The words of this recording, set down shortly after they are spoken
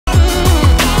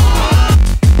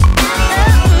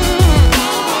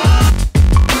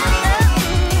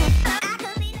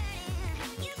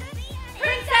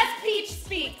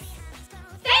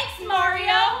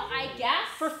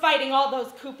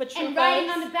those Koopa Troopas. And riding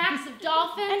on the backs of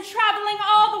dolphins. And traveling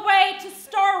all the way to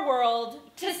Star World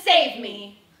to save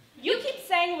me. You keep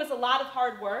saying it was a lot of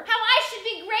hard work. How I should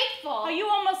be grateful. How you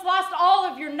almost lost all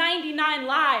of your 99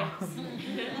 lives.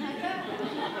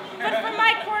 But from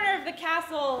my corner of the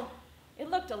castle, it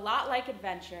looked a lot like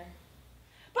adventure.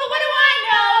 But what do I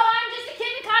know? I'm just a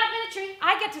kitten caught up in a tree.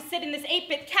 I get to sit in this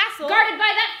 8-bit castle. Guarded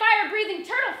by that fire-breathing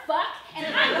turtle fuck. And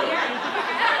I'm here.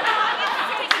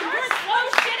 Taking your slow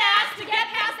shit ass to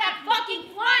get past that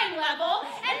fucking flying level.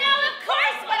 And now, of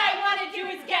course, what I want to do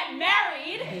is get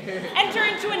married. Enter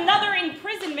into another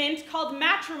imprisonment called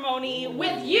matrimony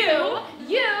with you.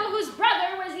 You, whose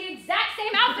brother was the exact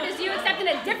same outfit as you, except in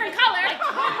a different color. Like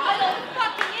little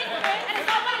fucking infant. And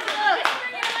it's all one of the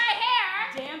whispering in my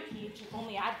hair. Damn, Peach, if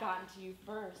only I'd gotten to you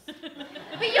first.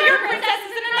 But your princess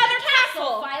is in another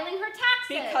castle. Filing her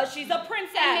taxes. Because she's a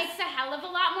princess. And makes a hell of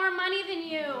a lot more money than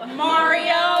you.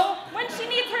 Mario, when she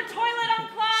needs her toilet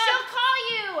unclogged, she'll call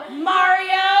you.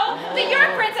 Mario, but your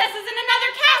princess is in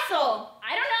another castle.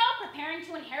 I don't know, preparing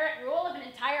to inherit rule of an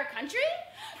entire country?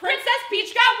 Princess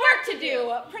Peach got work to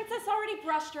do. Princess already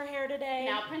brushed her hair today.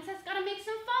 Now Princess gotta make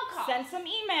some phone calls. Send some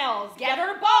emails. Get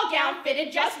her ball gown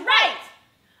fitted just right.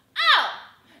 Oh,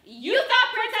 you thought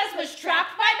Princess was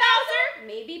trapped by Bowser?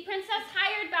 Maybe Princess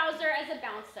hired Bowser as a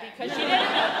bouncer. Because she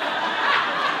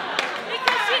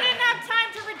didn't have time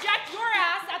to reject your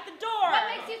ass at the door. What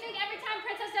makes you think every time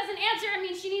Princess doesn't answer it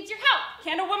means she needs your help?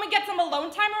 Can a woman get some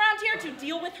alone time around here to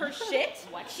deal with her shit?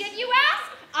 What shit, you ask?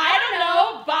 I don't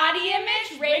know. Body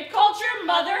image, rape culture,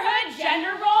 motherhood,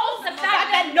 gender roles, the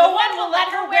fact that no one will let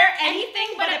her wear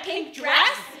anything but a pink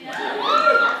dress?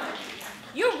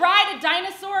 You ride a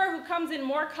dinosaur who comes in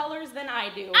more colors than I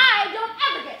do. I don't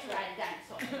ever get to ride a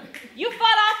dinosaur. You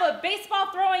fought off a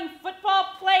baseball-throwing football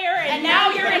player and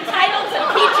now you're entitled to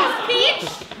Peach's Peach?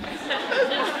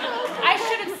 I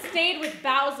should have stayed with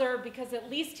Bowser because at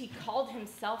least he called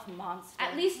himself Monster.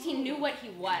 At least he knew what he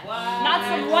was. Wow. Not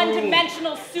some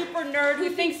one-dimensional super nerd who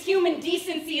thinks human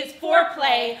decency is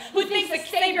foreplay, who thinks the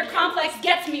savior complex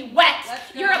gets me wet.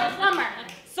 You're a plumber.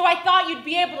 So I thought you'd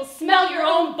be able to smell your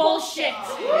own bullshit.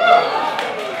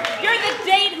 You're the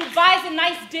date who buys a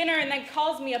nice dinner and then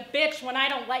calls me a bitch when I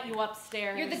don't let you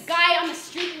upstairs. You're the guy on the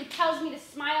street who tells me to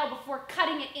smile before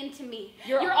cutting it into me.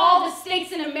 You're all the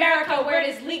states in America where it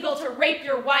is legal to rape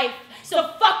your wife. So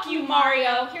fuck you,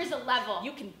 Mario. Here's a level.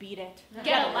 You can beat it.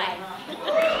 Get a life.